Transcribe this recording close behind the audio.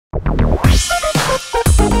Hello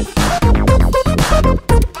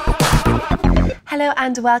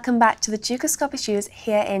and welcome back to the Duke of Scottish Issues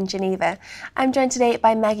here in Geneva. I'm joined today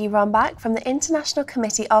by Mechthild Rombach from the International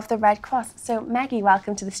Committee of the Red Cross. So Maggie,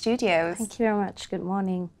 welcome to the studios. Thank you very much. Good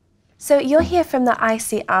morning. So you're here from the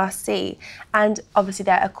ICRC, and obviously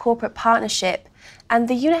they're a corporate partnership, and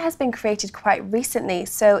the unit has been created quite recently.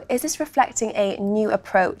 So is this reflecting a new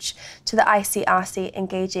approach to the ICRC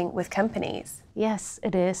engaging with companies? Yes,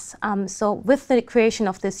 it is. So with the creation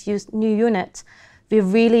of this new unit, we're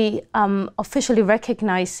really officially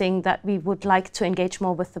recognizing that we would like to engage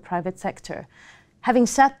more with the private sector. Having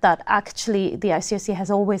said that, actually, the ICRC has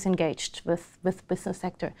always engaged with business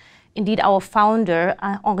sector. Indeed, our founder,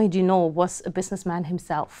 Henri Dunant, was a businessman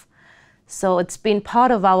himself. So it's been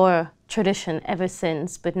part of our tradition ever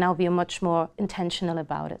since, but now we are much more intentional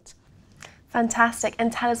about it. Fantastic.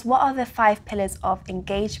 And tell us, what are the 5 pillars of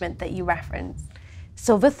engagement that you reference?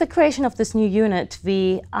 So with the creation of this new unit,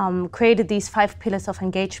 we created these 5 pillars of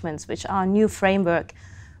engagements, which are a new framework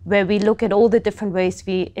where we look at all the different ways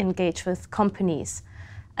we engage with companies.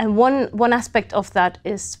 And one aspect of that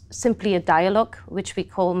is simply a dialogue, which we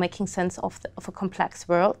call making sense of a complex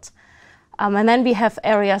world. And then we have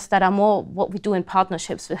areas that are more what we do in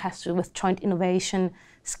partnerships, which has to do with joint innovation,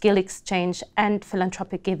 skill exchange, and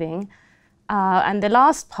philanthropic giving. And the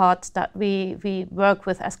last part that we work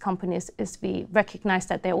with as companies is we recognize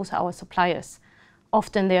that they're also our suppliers.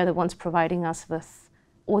 Often they're the ones providing us with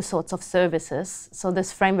all sorts of services. So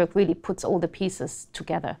this framework really puts all the pieces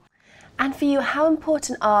together. And for you, how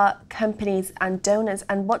important are companies and donors,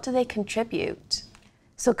 and what do they contribute?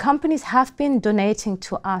 So companies have been donating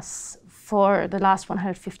to us for the last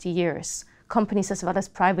 150 years, companies as well as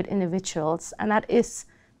private individuals, and that is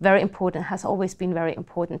very important, has always been very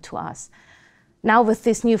important to us. Now with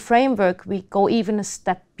this new framework, we go even a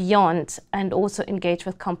step beyond and also engage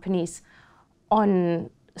with companies on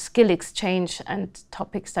skill exchange and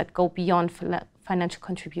topics that go beyond financial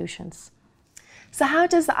contributions. So how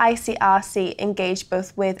does the ICRC engage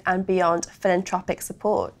both with and beyond philanthropic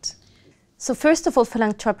support? So first of all,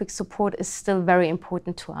 philanthropic support is still very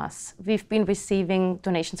important to us. We've been receiving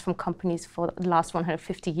donations from companies for the last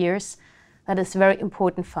 150 years. That is very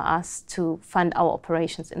important for us to fund our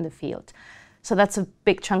operations in the field. So that's a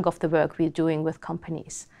big chunk of the work we're doing with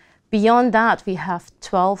companies. Beyond that, we have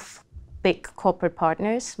 12 big corporate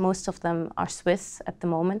partners. Most of them are Swiss at the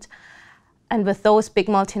moment. And with those big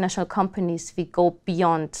multinational companies, we go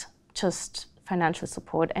beyond just financial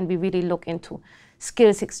support, and we really look into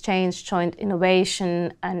skills exchange, joint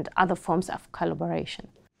innovation, and other forms of collaboration.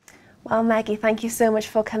 Well, Maggie, thank you so much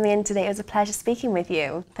for coming in today. It was a pleasure speaking with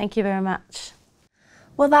you. Thank you very much.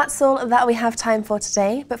 Well, that's all that we have time for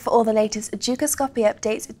today, but for all the latest Duke of Scottish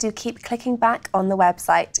updates, do keep clicking back on the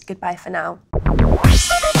website. Goodbye for now.